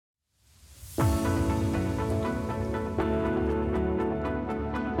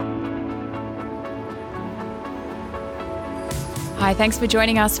Hi, thanks for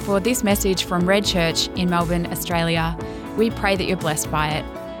joining us for this message from Red Church in Melbourne, Australia. We pray that you're blessed by it.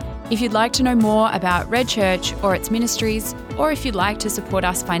 If you'd like to know more about Red Church or its ministries, or if you'd like to support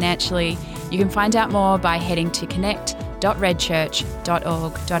us financially, you can find out more by heading to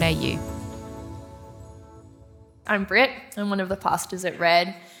connect.redchurch.org.au. I'm Britt. I'm one of the pastors at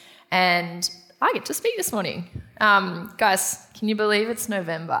Red, and I get to speak this morning. Guys, can you believe it's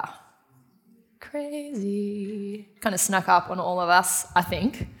November? Crazy. Kind of snuck up on all of us, I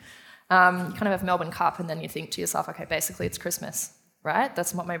think. You kind of have Melbourne Cup, and then you think to yourself, okay, basically it's Christmas, right?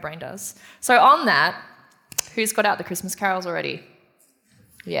 That's what my brain does. So on that, who's got out the Christmas carols already?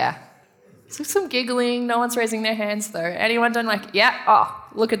 Yeah. So some giggling, no one's raising their hands though. Anyone done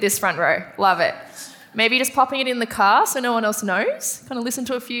look at this front row, love it. Maybe just popping it in the car so no one else knows. Kind of listen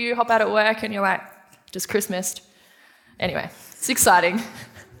to a few, hop out at work, and you're like, just Christmased. Anyway, it's exciting.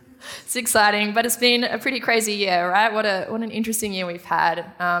 It's exciting, but it's been a pretty crazy year, right? What an interesting year we've had.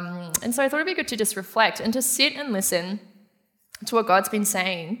 And so I thought it'd be good to just reflect and to sit and listen to what God's been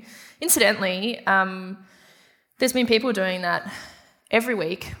saying. Incidentally, there's been people doing that every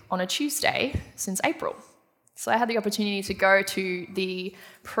week on a Tuesday since April. So I had the opportunity to go to the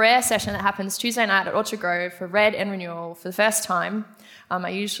prayer session that happens Tuesday night at Orchard Grove for Red and Renewal for the first time. I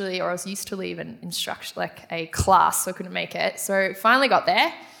was used to leave and instruct like a class, so I couldn't make it. So finally got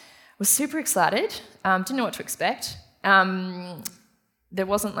there. Was super excited. Didn't know what to expect. There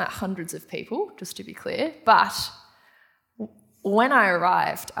wasn't like hundreds of people, just to be clear. But when I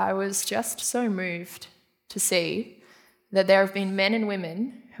arrived, I was just so moved to see that there have been men and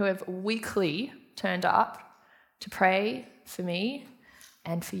women who have weekly turned up to pray for me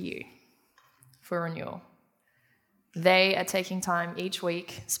and for you, for renewal. They are taking time each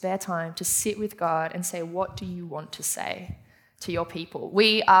week, spare time, to sit with God and say, what do you want to say to your people?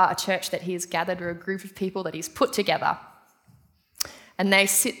 We are a church that he has gathered, we're a group of people that he's put together. And they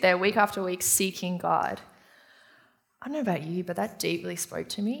sit there week after week seeking God. I don't know about you, but that deeply spoke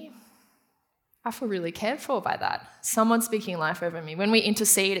to me. I feel really cared for by that. Someone speaking life over me. When we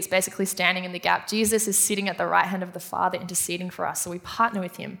intercede, it's basically standing in the gap. Jesus is sitting at the right hand of the Father interceding for us. So we partner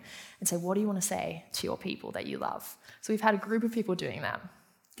with him and say, what do you want to say to your people that you love? So we've had a group of people doing that.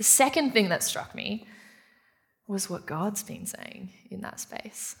 The second thing that struck me was what God's been saying in that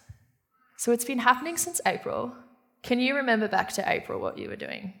space. So it's been happening since April. Can you remember back to April what you were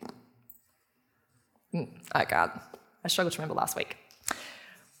doing? I can't. I struggled to remember last week.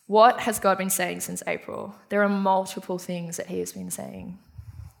 What has God been saying since April? There are multiple things that he has been saying.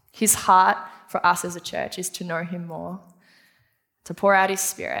 His heart for us as a church is to know him more, to pour out his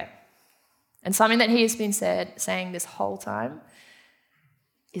spirit. And something that he has been saying this whole time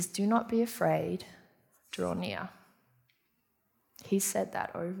is do not be afraid, draw near. He said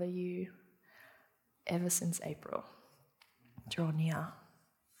that over you ever since April. Draw near.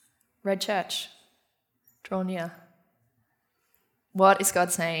 Red Church, draw near. What is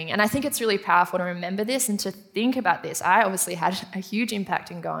God saying? And I think it's really powerful to remember this and to think about this. I obviously had a huge impact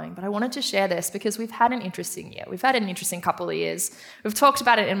in going, but I wanted to share this because we've had an interesting year. We've had an interesting couple of years. We've talked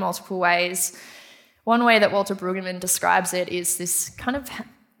about it in multiple ways. One way that Walter Brueggemann describes it is this kind of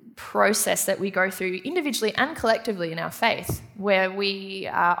process that we go through individually and collectively in our faith, where we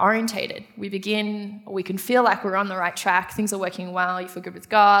are orientated. We can feel like we're on the right track, things are working well, you feel good with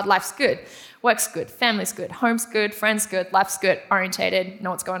God, life's good, work's good, family's good, home's good, friends good, life's good, orientated, know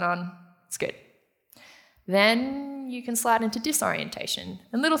what's going on, it's good. Then you can slide into disorientation,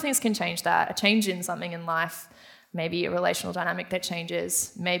 and little things can change that, a change in something in life, maybe a relational dynamic that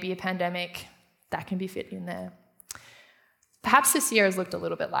changes, maybe a pandemic, that can be fit in there. Perhaps this year has looked a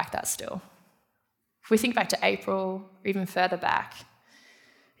little bit like that still. If we think back to April, or even further back,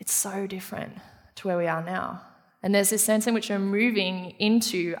 it's so different to where we are now. And there's this sense in which we're moving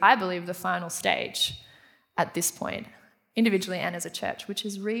into, I believe, the final stage at this point, individually and as a church, which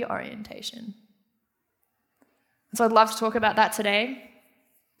is reorientation. And so I'd love to talk about that today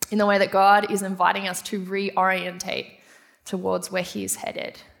in the way that God is inviting us to reorientate towards where he is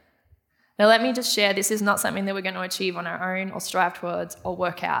headed. Now, let me just share, this is not something that we're going to achieve on our own or strive towards or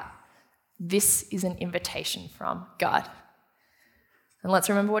work out. This is an invitation from God. And let's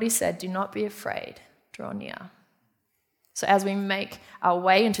remember what he said, do not be afraid, draw near. So as we make our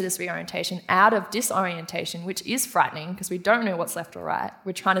way into this reorientation, out of disorientation, which is frightening because we don't know what's left or right,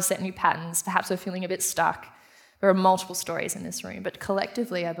 we're trying to set new patterns, perhaps we're feeling a bit stuck. There are multiple stories in this room, but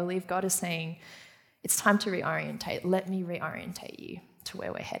collectively, I believe God is saying, it's time to reorientate. Let me reorientate you to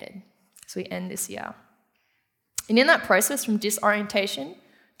where we're headed. So we end this year. And in that process from disorientation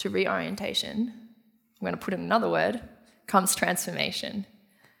to reorientation, I'm going to put in another word, comes transformation.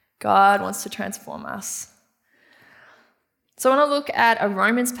 God wants to transform us. So I want to look at a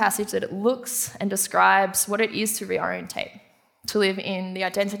Romans passage that it looks and describes what it is to reorientate, to live in the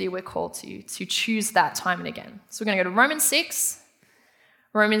identity we're called to choose that time and again. So we're going to go to Romans 6.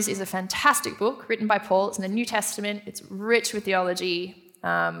 Romans is a fantastic book written by Paul. It's in the New Testament. It's rich with theology.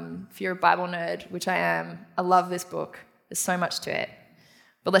 If you're a Bible nerd, which I am, I love this book. There's so much to it.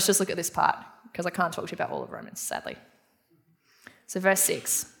 But let's just look at this part, because I can't talk to you about all of Romans, sadly. So verse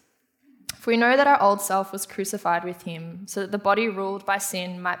 6. For we know that our old self was crucified with him, so that the body ruled by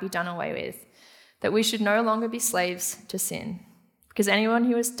sin might be done away with, that we should no longer be slaves to sin, because anyone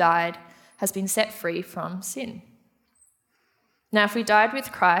who has died has been set free from sin. Now, if we died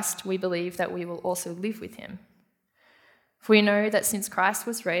with Christ, we believe that we will also live with him. For we know that since Christ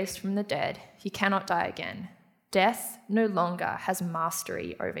was raised from the dead, he cannot die again. Death no longer has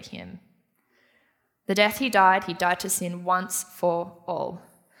mastery over him. The death he died to sin once for all.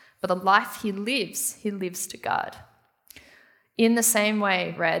 But the life he lives to God. In the same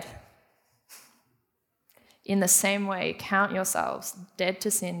way, in the same way, count yourselves dead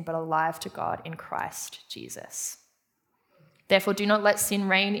to sin, but alive to God in Christ Jesus. Therefore, do not let sin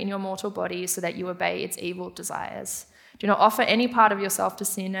reign in your mortal body so that you obey its evil desires. Do not offer any part of yourself to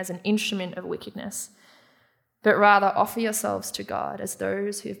sin as an instrument of wickedness, but rather offer yourselves to God as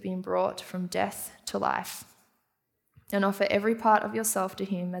those who have been brought from death to life, and offer every part of yourself to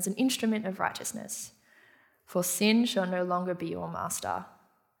him as an instrument of righteousness. For sin shall no longer be your master,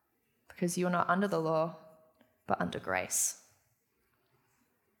 because you are not under the law, but under grace.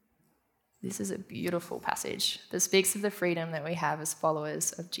 This is a beautiful passage that speaks of the freedom that we have as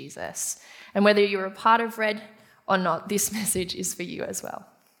followers of Jesus. And whether you're a part of Red or not, this message is for you as well.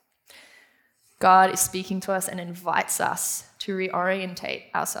 God is speaking to us and invites us to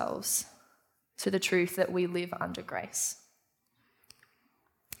reorientate ourselves to the truth that we live under grace.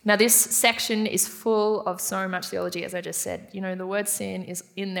 Now, this section is full of so much theology, as I just said. You know, the word sin is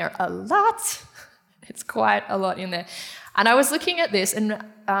in there a lot. It's quite a lot in there. And I was looking at this and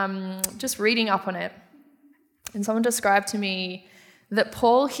just reading up on it, and someone described to me that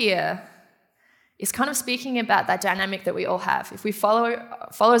Paul here is kind of speaking about that dynamic that we all have. If we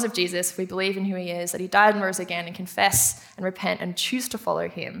followers of Jesus, if we believe in who he is, that he died and rose again, and confess and repent and choose to follow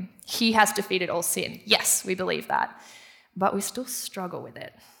him, he has defeated all sin. Yes, we believe that. But we still struggle with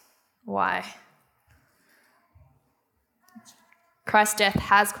it. Why? Christ's death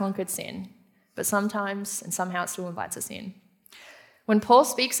has conquered sin, but sometimes and somehow it still invites us in. When Paul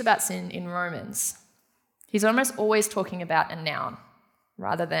speaks about sin in Romans, he's almost always talking about a noun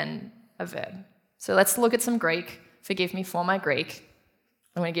rather than a verb. So let's look at some Greek. Forgive me for my Greek.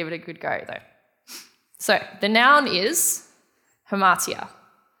 I'm going to give it a good go, though. So the noun is hamartia,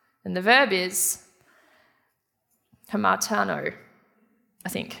 and the verb is hamartano, I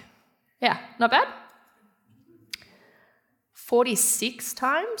think. Yeah, not bad. 46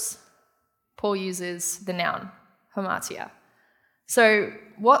 times Paul uses the noun hamartia. So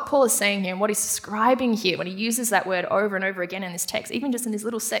what Paul is saying here and what he's describing here when he uses that word over and over again in this text, even just in this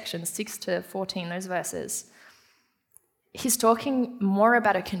little section, 6 to 14, those verses, he's talking more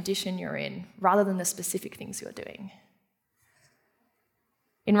about a condition you're in rather than the specific things you're doing.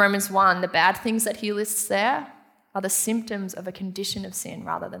 In Romans 1, the bad things that he lists there are the symptoms of a condition of sin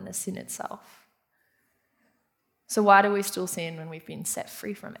rather than the sin itself. So why do we still sin when we've been set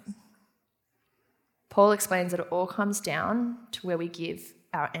free from it? Paul explains that it all comes down to where we give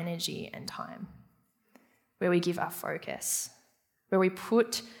our energy and time, where we give our focus, where we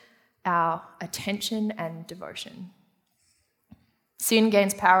put our attention and devotion. Sin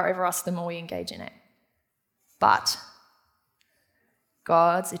gains power over us the more we engage in it. But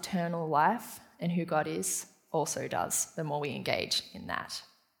God's eternal life and who God is also does the more we engage in that.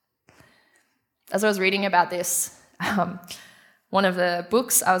 As I was reading about this, one of the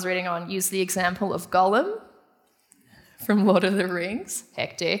books I was reading on used the example of Gollum from Lord of the Rings.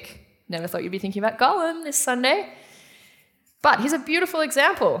 Hectic. Never thought you'd be thinking about Gollum this Sunday. But here's a beautiful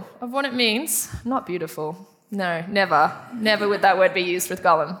example of what it means. Not beautiful. No, never. Never would that word be used with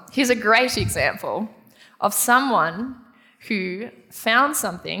Gollum. Here's a great example of someone who found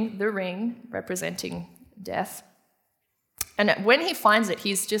something, the ring representing death. And when he finds it,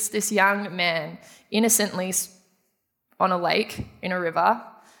 he's just this young man, innocently on a lake, in a river,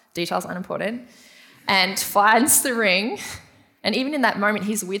 details unimportant, and finds the ring. And even in that moment,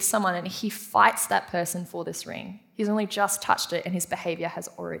 he's with someone and he fights that person for this ring. He's only just touched it and his behavior has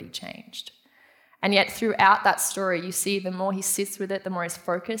already changed. And yet throughout that story, you see the more he sits with it, the more his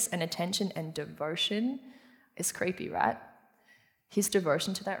focus and attention and devotion is creepy, right? His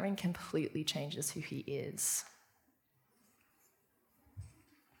devotion to that ring completely changes who he is.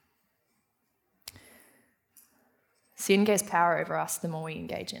 Sin gains power over us the more we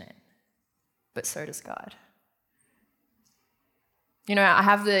engage in it, but so does God. You know, I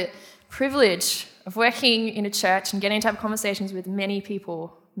have the privilege of working in a church and getting to have conversations with many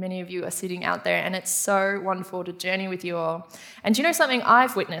people. Many of you are sitting out there, and it's so wonderful to journey with you all. And do you know something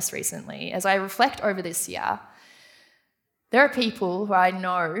I've witnessed recently as I reflect over this year? There are people who I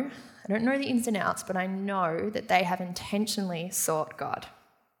know, I don't know the ins and outs, but I know that they have intentionally sought God,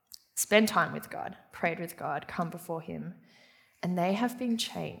 spent time with God, prayed with God, come before him, and they have been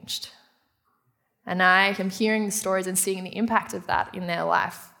changed. And I am hearing the stories and seeing the impact of that in their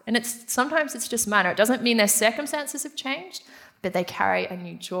life. And sometimes it's just minor. It doesn't mean their circumstances have changed, but they carry a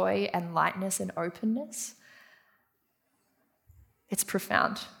new joy and lightness and openness. It's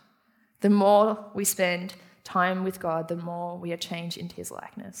profound. The more we spend time with God, the more we are changed into his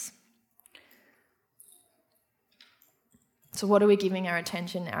likeness. So what are we giving our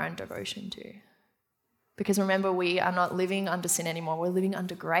attention, our devotion to? Because remember, we are not living under sin anymore. We're living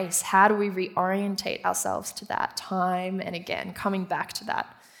under grace. How do we reorientate ourselves to that time and again, coming back to that?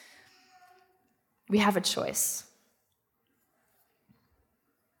 We have a choice.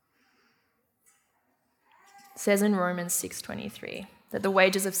 It says in Romans 6:23 that the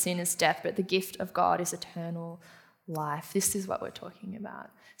wages of sin is death, but the gift of God is eternal life. This is what we're talking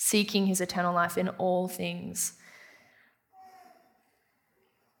about, seeking his eternal life in all things.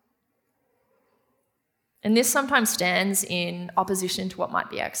 And this sometimes stands in opposition to what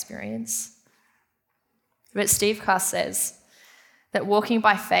might be our experience. But Steve Carr says that walking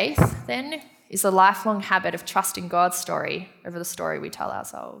by faith, then, is a lifelong habit of trusting God's story over the story we tell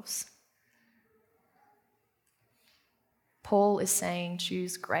ourselves. Paul is saying,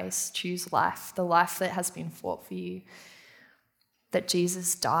 choose grace, choose life, the life that has been fought for you, that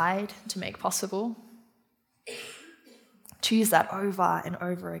Jesus died to make possible. Choose that over and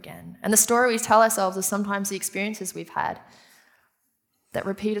over again. And the story we tell ourselves is sometimes the experiences we've had that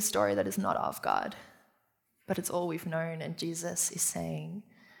repeat a story that is not of God, but it's all we've known. And Jesus is saying,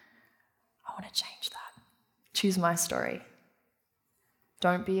 I want to change that. Choose my story.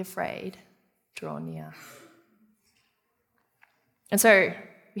 Don't be afraid. Draw near. And so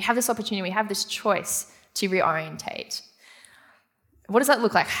we have this opportunity, we have this choice to reorientate. What does that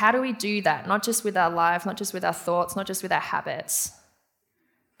look like? How do we do that? Not just with our life, not just with our thoughts, not just with our habits.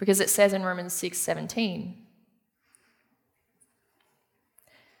 Because it says in Romans 6:17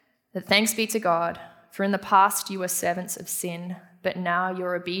 that thanks be to God, for in the past you were servants of sin, but now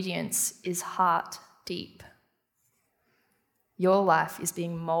your obedience is heart deep. Your life is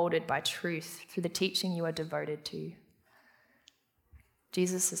being molded by truth through the teaching you are devoted to.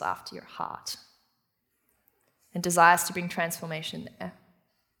 Jesus is after your heart and desires to bring transformation there.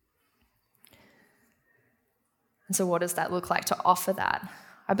 And so what does that look like to offer that?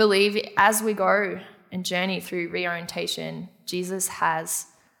 I believe as we go and journey through reorientation, Jesus has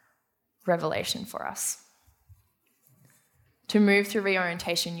revelation for us. To move through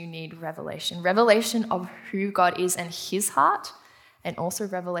reorientation, you need revelation. Revelation of who God is and his heart, and also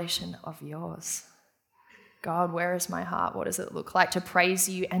revelation of yours. God, where is my heart? What does it look like to praise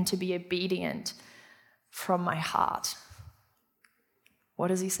you and to be obedient from my heart?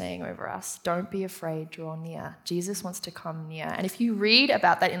 What is he saying over us? Don't be afraid, draw near. Jesus wants to come near. And if you read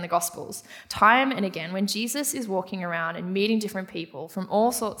about that in the Gospels, time and again, when Jesus is walking around and meeting different people from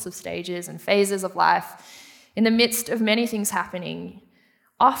all sorts of stages and phases of life, in the midst of many things happening,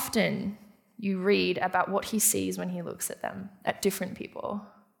 often you read about what he sees when he looks at them, at different people.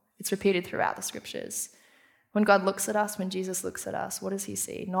 It's repeated throughout the scriptures. When God looks at us, when Jesus looks at us, what does he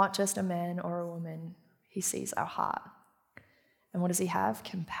see? Not just a man or a woman. He sees our heart. And what does he have?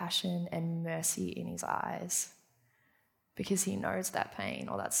 Compassion and mercy in his eyes. Because he knows that pain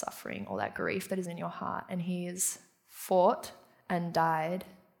or that suffering or that grief that is in your heart. And he has fought and died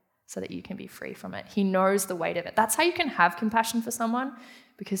so that you can be free from it. He knows the weight of it. That's how you can have compassion for someone,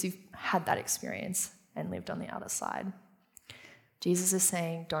 because you've had that experience and lived on the other side. Jesus is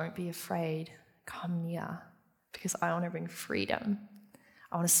saying, don't be afraid. Come near. Because I want to bring freedom.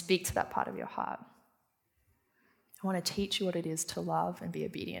 I want to speak to that part of your heart. I want to teach you what it is to love and be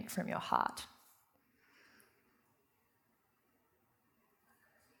obedient from your heart.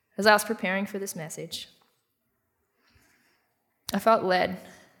 As I was preparing for this message, I felt led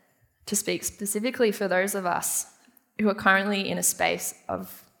to speak specifically for those of us who are currently in a space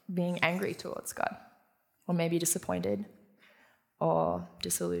of being angry towards God, or maybe disappointed, or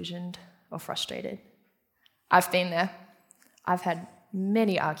disillusioned, or frustrated. I've been there. I've had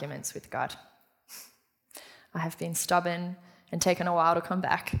many arguments with God. I have been stubborn and taken a while to come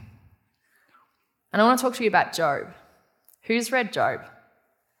back. And I want to talk to you about Job. Who's read Job?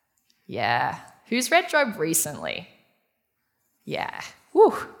 Yeah. Who's read Job recently? Yeah.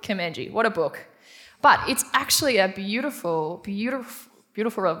 Woo, commend you. What a book. But it's actually a beautiful, beautiful,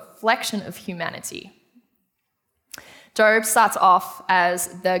 beautiful reflection of humanity. Job starts off as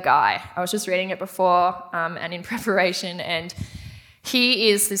the guy. I was just reading it before and in preparation, and he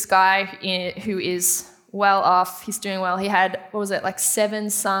is this guy who is well off. He's doing well. He had, 7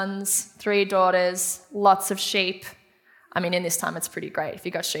 sons, 3 daughters, lots of sheep. I mean, in this time, it's pretty great. If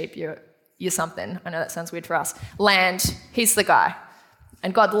you got sheep, you're something. I know that sounds weird for us. Land, he's the guy.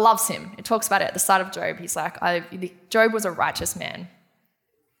 And God loves him. It talks about it at the start of Job. He's like, Job was a righteous man.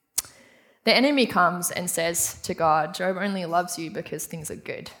 The enemy comes and says to God, Job only loves you because things are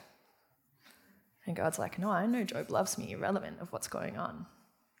good. And God's like, no, I know Job loves me, irrelevant of what's going on.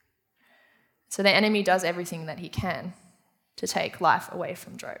 So the enemy does everything that he can to take life away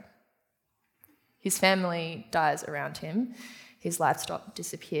from Job. His family dies around him. His livestock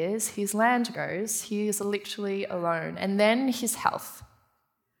disappears. His land goes. He is literally alone. And then his health.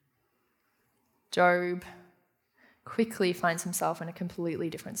 Job quickly finds himself in a completely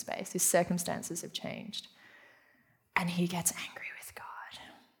different space. His circumstances have changed. And he gets angry with God.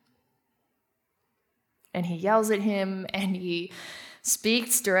 And he yells at him, and he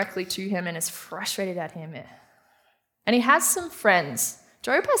speaks directly to him and is frustrated at him. And he has some friends.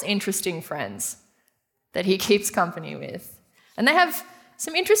 Job has interesting friends that he keeps company with. And they have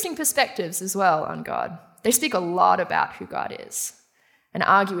some interesting perspectives as well on God. They speak a lot about who God is and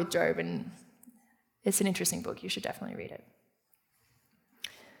argue with Job, and it's an interesting book. You should definitely read it.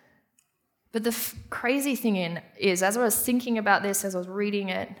 But the crazy thing is, as I was thinking about this, as I was reading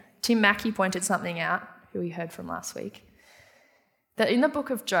it, Tim Mackey pointed something out, who we heard from last week, that in the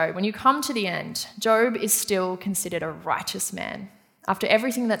book of Job, when you come to the end, Job is still considered a righteous man. After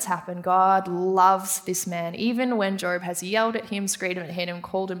everything that's happened, God loves this man, even when Job has yelled at him, screamed at him,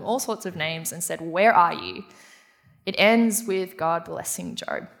 called him all sorts of names and said, "Where are you?" It ends with God blessing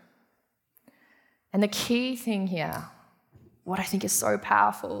Job. And the key thing here, what I think is so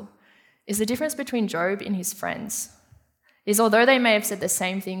powerful, is the difference between Job and his friends. Is although they may have said the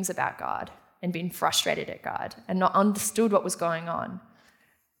same things about God and been frustrated at God and not understood what was going on,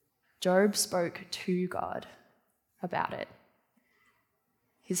 Job spoke to God about it.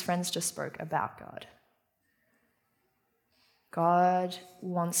 His friends just spoke about God. God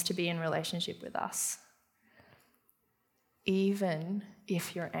wants to be in relationship with us, even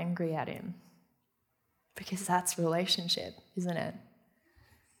if you're angry at him. Because that's relationship, isn't it?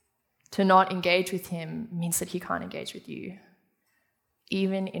 To not engage with him means that he can't engage with you.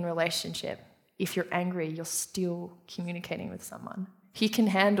 Even in relationship, if you're angry, you're still communicating with someone. He can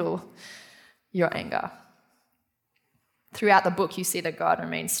handle your anger. Throughout the book, you see that God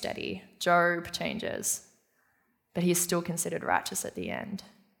remains steady. Job changes, but he is still considered righteous at the end.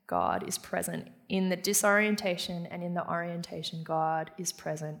 God is present in the disorientation, and in the orientation, God is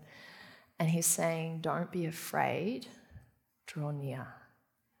present. And he's saying, don't be afraid, draw near.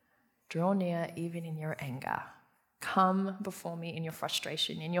 Draw near even in your anger. Come before me in your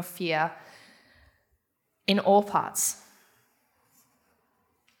frustration, in your fear, in all parts.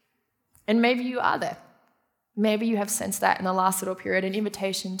 And maybe you are there. Maybe you have sensed that in the last little period, an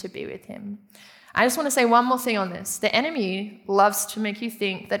invitation to be with him. I just want to say one more thing on this. The enemy loves to make you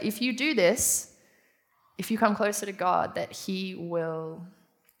think that if you do this, if you come closer to God, that he will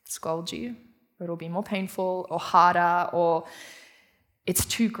scold you, or it'll be more painful or harder, or it's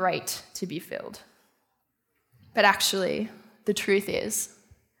too great to be filled. But actually, the truth is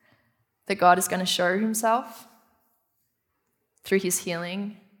that God is going to show himself through his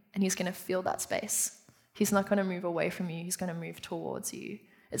healing, and he's going to fill that space. He's not going to move away from you. He's going to move towards you.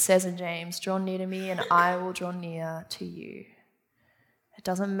 It says in James, draw near to me and I will draw near to you. It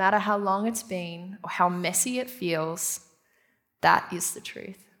doesn't matter how long it's been or how messy it feels. That is the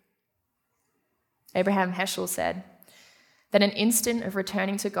truth. Abraham Heschel said that an instant of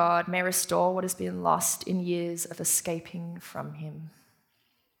returning to God may restore what has been lost in years of escaping from him.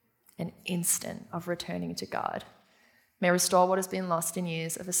 An instant of returning to God may restore what has been lost in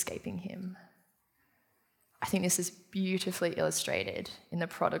years of escaping him. I think this is beautifully illustrated in the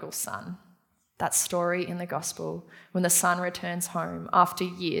prodigal son. That story in the gospel when the son returns home after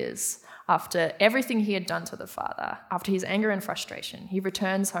years, after everything he had done to the father, after his anger and frustration. He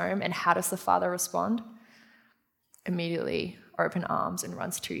returns home, and how does the father respond? Immediately open arms and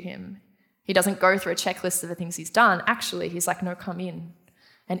runs to him. He doesn't go through a checklist of the things he's done. Actually, he's like, no, come in.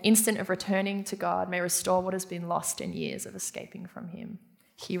 An instant of returning to God may restore what has been lost in years of escaping from him.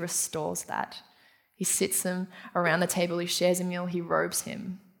 He restores that. He sits them around the table, he shares a meal, he robes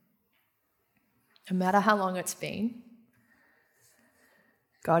him. No matter how long it's been,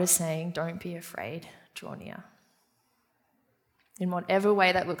 God is saying, don't be afraid, draw near. in whatever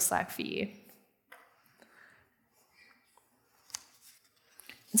way that looks like for you.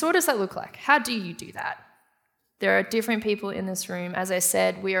 And so what does that look like? How do you do that? There are different people in this room. As I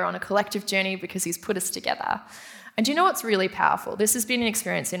said, we are on a collective journey because he's put us together. And do you know what's really powerful? This has been an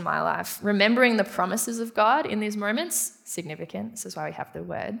experience in my life. Remembering the promises of God in these moments, significant. This is why we have the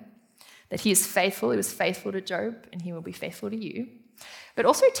word. That he is faithful. He was faithful to Job, and he will be faithful to you. But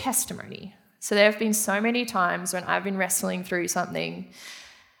also testimony. So there have been so many times when I've been wrestling through something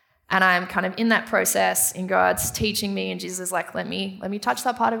and I'm kind of in that process, and God's teaching me, and Jesus is like, let me touch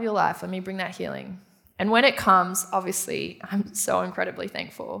that part of your life. Let me bring that healing. And when it comes, obviously, I'm so incredibly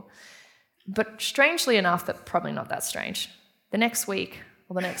thankful. But strangely enough, that's probably not that strange. The next week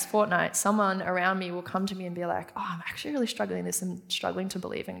or the next fortnight, someone around me will come to me and be like, oh, I'm actually really struggling with this and struggling to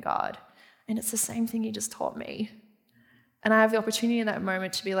believe in God. And it's the same thing he just taught me. And I have the opportunity in that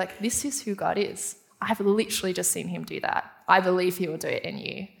moment to be like, this is who God is. I've literally just seen him do that. I believe he will do it in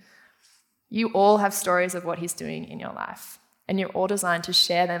you. You all have stories of what he's doing in your life. And you're all designed to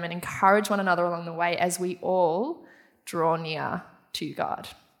share them and encourage one another along the way as we all draw near to God.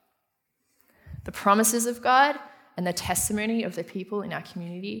 The promises of God and the testimony of the people in our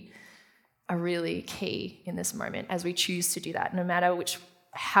community are really key in this moment as we choose to do that, no matter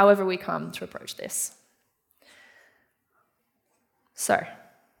however we come to approach this. So,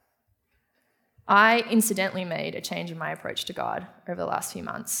 I incidentally made a change in my approach to God over the last few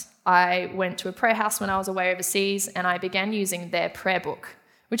months. I went to a prayer house when I was away overseas, and I began using their prayer book,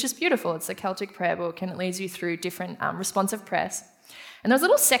 which is beautiful. It's a Celtic prayer book, and it leads you through different responsive prayers. And there's a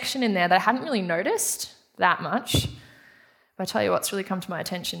little section in there that I hadn't really noticed that much. But I tell you what's really come to my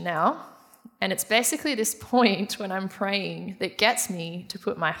attention now. And it's basically this point when I'm praying that gets me to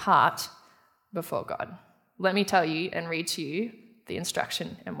put my heart before God. Let me tell you and read to you the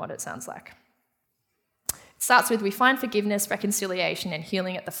instruction and what it sounds like. It starts with, we find forgiveness, reconciliation, and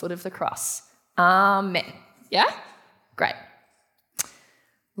healing at the foot of the cross. Amen. Yeah? Great.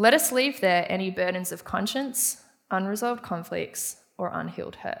 Let us leave there any burdens of conscience, unresolved conflicts, or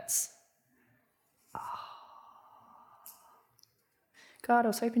unhealed hurts. Oh. God, I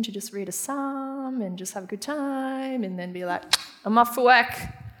was hoping to just read a psalm and just have a good time and then be like, I'm off for work.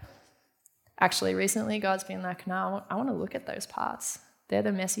 Actually, recently, God's been like, no, I want to look at those parts. They're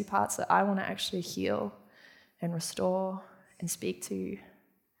the messy parts that I want to actually heal and restore and speak to.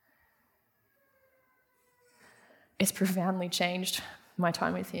 It's profoundly changed my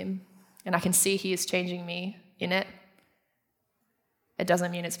time with him, and I can see he is changing me in it. It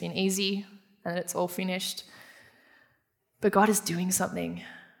doesn't mean it's been easy and it's all finished, but God is doing something.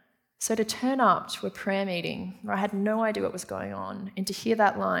 So to turn up to a prayer meeting where I had no idea what was going on, and to hear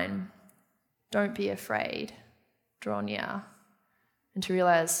that line, don't be afraid, draw near, and to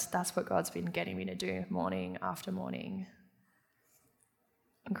realize that's what God's been getting me to do morning after morning.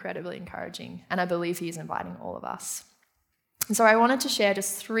 Incredibly encouraging. And I believe he is inviting all of us. And so I wanted to share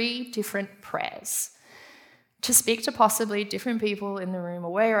just 3 different prayers to speak to possibly different people in the room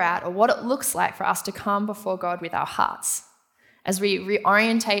or where you're at, or what it looks like for us to come before God with our hearts as we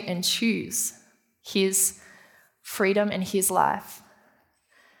reorientate and choose his freedom and his life.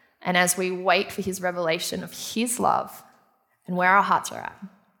 And as we wait for his revelation of his love and where our hearts are at.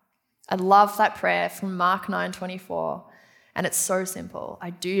 I love that prayer from Mark 9:24, and it's so simple.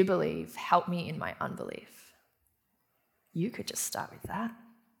 I do believe, help me in my unbelief. You could just start with that.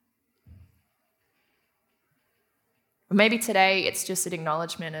 Or maybe today it's just an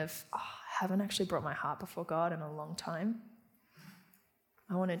acknowledgement of, I haven't actually brought my heart before God in a long time.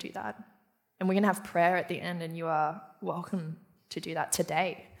 I want to do that. And we're going to have prayer at the end, and you are welcome to do that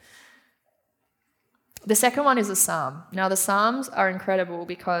today. The second one is a psalm. Now, the psalms are incredible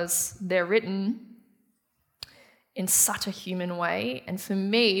because they're written in such a human way. And for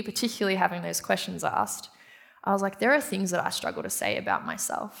me, particularly having those questions asked, I was like, there are things that I struggle to say about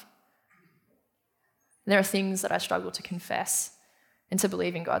myself. There are things that I struggle to confess and to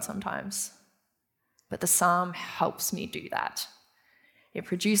believe in God sometimes. But the psalm helps me do that. It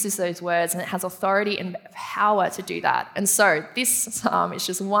produces those words, and it has authority and power to do that. And so this psalm is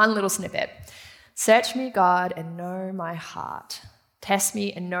just one little snippet. Search me, God, and know my heart. Test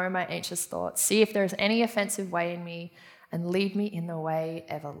me and know my anxious thoughts. See if there is any offensive way in me, and lead me in the way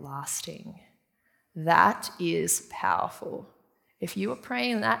everlasting. That is powerful. If you are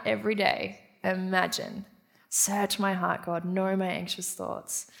praying that every day, imagine, search my heart, God, know my anxious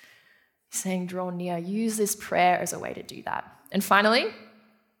thoughts. Saying, draw near. Use this prayer as a way to do that. And finally,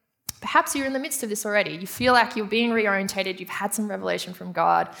 perhaps you're in the midst of this already. You feel like you're being reorientated. You've had some revelation from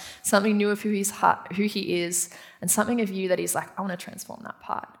God, something new of who he is, and something of you that he's like, I want to transform that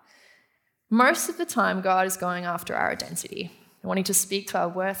part. Most of the time, God is going after our identity. wanting to speak to our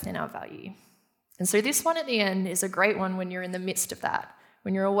worth and our value. And so this one at the end is a great one when you're in the midst of that,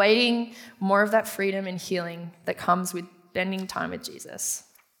 when you're awaiting more of that freedom and healing that comes with spending time with Jesus.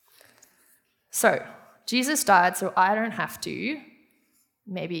 So, Jesus died so I don't have to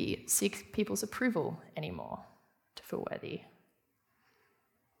maybe seek people's approval anymore to feel worthy.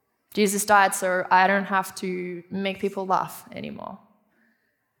 Jesus died so I don't have to make people laugh anymore.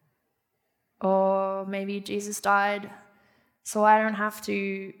 Or maybe Jesus died so I don't have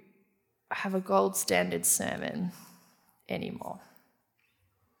to have a gold standard sermon anymore.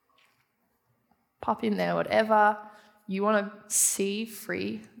 Pop in there whatever you want to see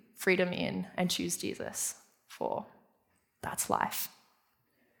freedom in and choose Jesus for. That's life.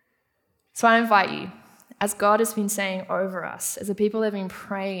 So I invite you, as God has been saying over us, as the people have been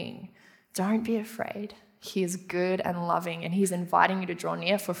praying, don't be afraid. He is good and loving, and he's inviting you to draw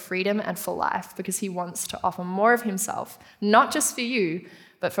near for freedom and for life, because he wants to offer more of himself, not just for you,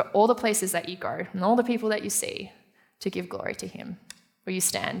 but for all the places that you go and all the people that you see, to give glory to him. Will you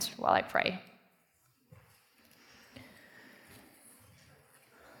stand while I pray?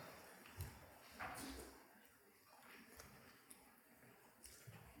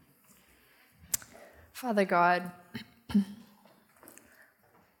 Father God,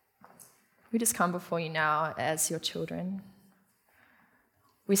 we just come before you now as your children.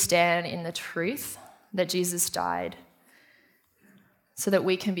 We stand in the truth that Jesus died so that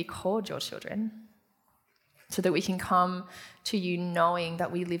we can be called your children, so that we can come to you knowing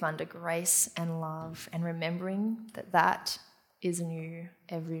that we live under grace and love, and remembering that that is new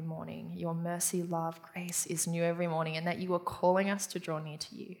every morning. Your mercy, love, grace is new every morning, and that you are calling us to draw near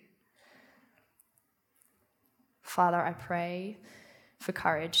to you. Father, I pray for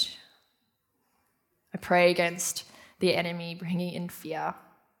courage. I pray against the enemy bringing in fear.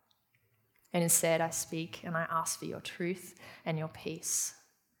 And instead I speak and I ask for your truth and your peace.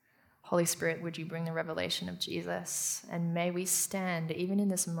 Holy Spirit, would you bring the revelation of Jesus? And may we stand even in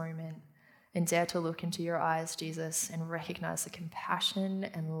this moment and dare to look into your eyes, Jesus, and recognize the compassion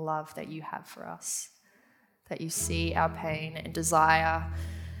and love that you have for us. That you see our pain and desire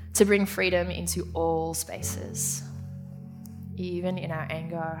to bring freedom into all spaces, even in our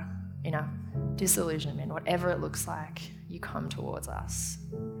anger, in our disillusionment, whatever it looks like, you come towards us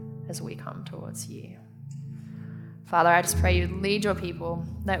as we come towards you. Father, I just pray you'd lead your people,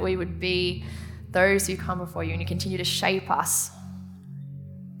 that we would be those who come before you, and you continue to shape us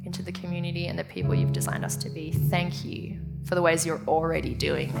into the community and the people you've designed us to be. Thank you for the ways you're already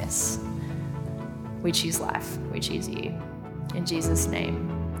doing this. We choose life. We choose you. In Jesus'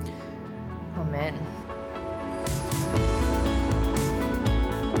 name. Amen.